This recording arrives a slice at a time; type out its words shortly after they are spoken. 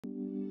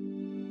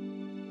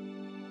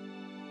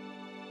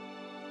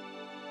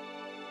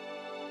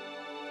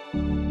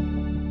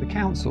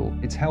Council,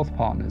 its health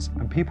partners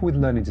and people with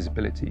learning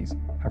disabilities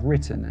have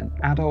written an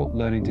Adult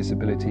Learning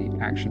Disability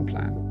Action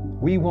Plan.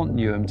 We want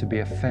Newham to be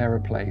a fairer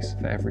place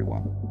for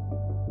everyone.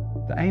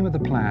 The aim of the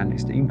plan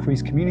is to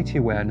increase community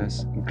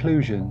awareness,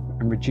 inclusion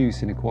and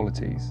reduce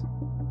inequalities.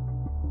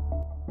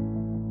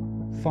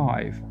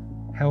 5.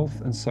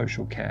 Health and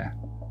social care.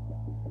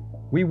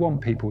 We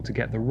want people to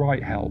get the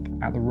right help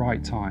at the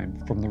right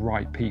time from the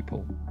right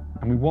people,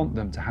 and we want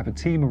them to have a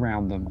team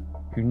around them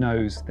who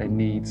knows their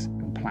needs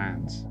and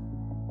plans.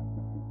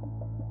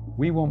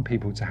 We want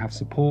people to have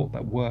support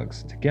that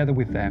works together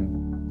with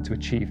them to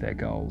achieve their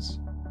goals.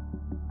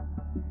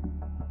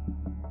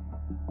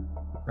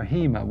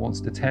 Rahima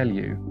wants to tell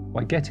you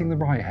why getting the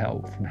right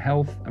help from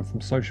health and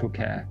from social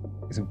care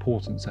is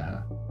important to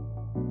her.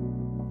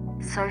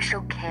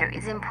 Social care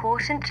is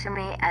important to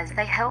me as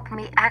they help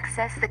me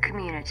access the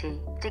community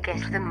to get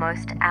the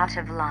most out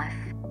of life.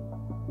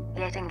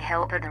 Getting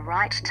help at the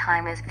right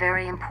time is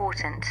very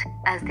important,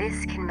 as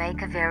this can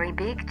make a very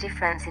big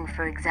difference in,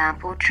 for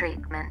example,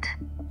 treatment.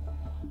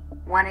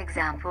 One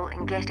example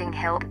in getting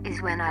help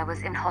is when I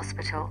was in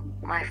hospital.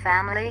 My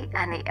family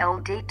and the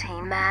LD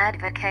team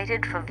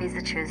advocated for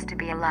visitors to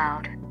be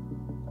allowed.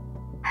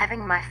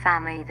 Having my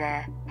family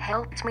there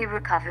helped me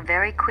recover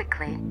very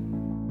quickly.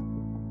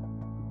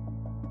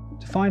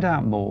 To find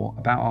out more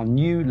about our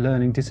new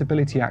Learning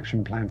Disability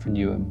Action Plan for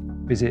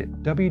Newham,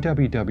 visit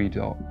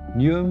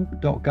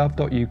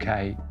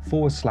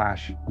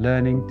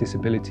www.newham.gov.uk/Learning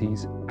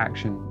Disabilities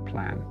Action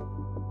Plan.